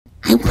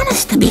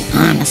best to be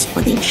honest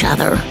with each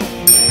other.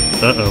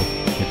 Uh-oh.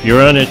 If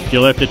you're honest,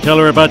 you'll have to tell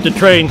her about the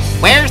train.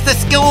 Where's the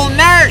school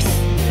nurse?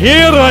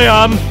 Here I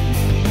am!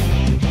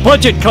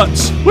 Budget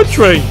cuts! What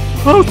train?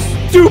 How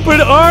stupid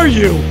are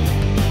you?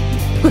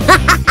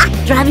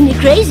 Driving you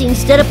crazy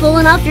instead of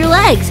pulling off your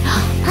legs.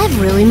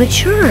 I've really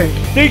matured.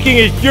 Thinking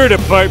is your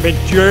department,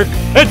 jerk.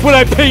 That's what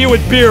I pay you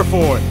with beer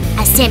for.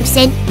 A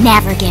Simpson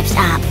never gives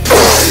up.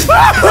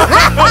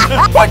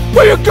 What?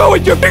 Where you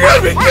going, you big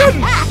ugly kid?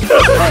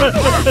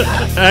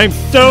 I'm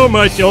so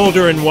much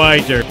older and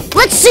wiser.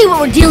 Let's see what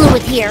we're dealing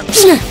with here.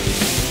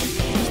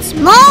 It's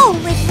Mo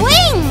with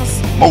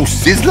wings. Mo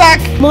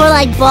Sislak? More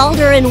like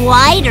balder and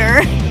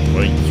wider.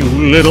 Why, you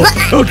little...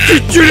 I'll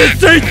teach you to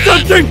say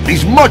something!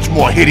 He's much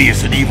more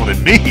hideous and evil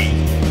than me.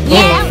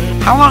 Yeah.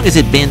 How long has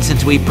it been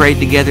since we prayed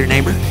together,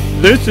 neighbor?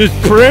 This is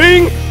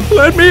praying?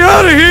 Let me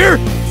out of here!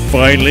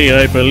 Finally,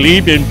 I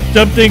believe in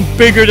something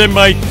bigger than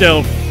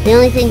myself. The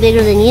only thing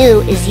bigger than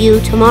you is you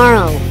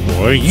tomorrow.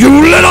 Why, you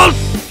little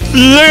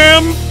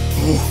lamb!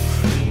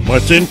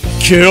 Mustn't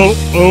kill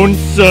own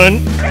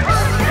son.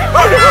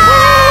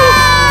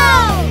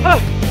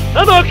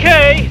 I'm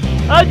okay.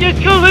 I'll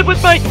just go live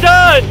with my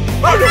son.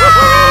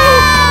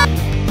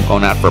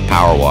 Going out for a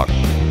power walk.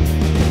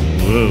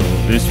 Whoa,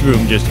 this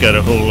room just got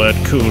a whole lot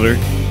cooler.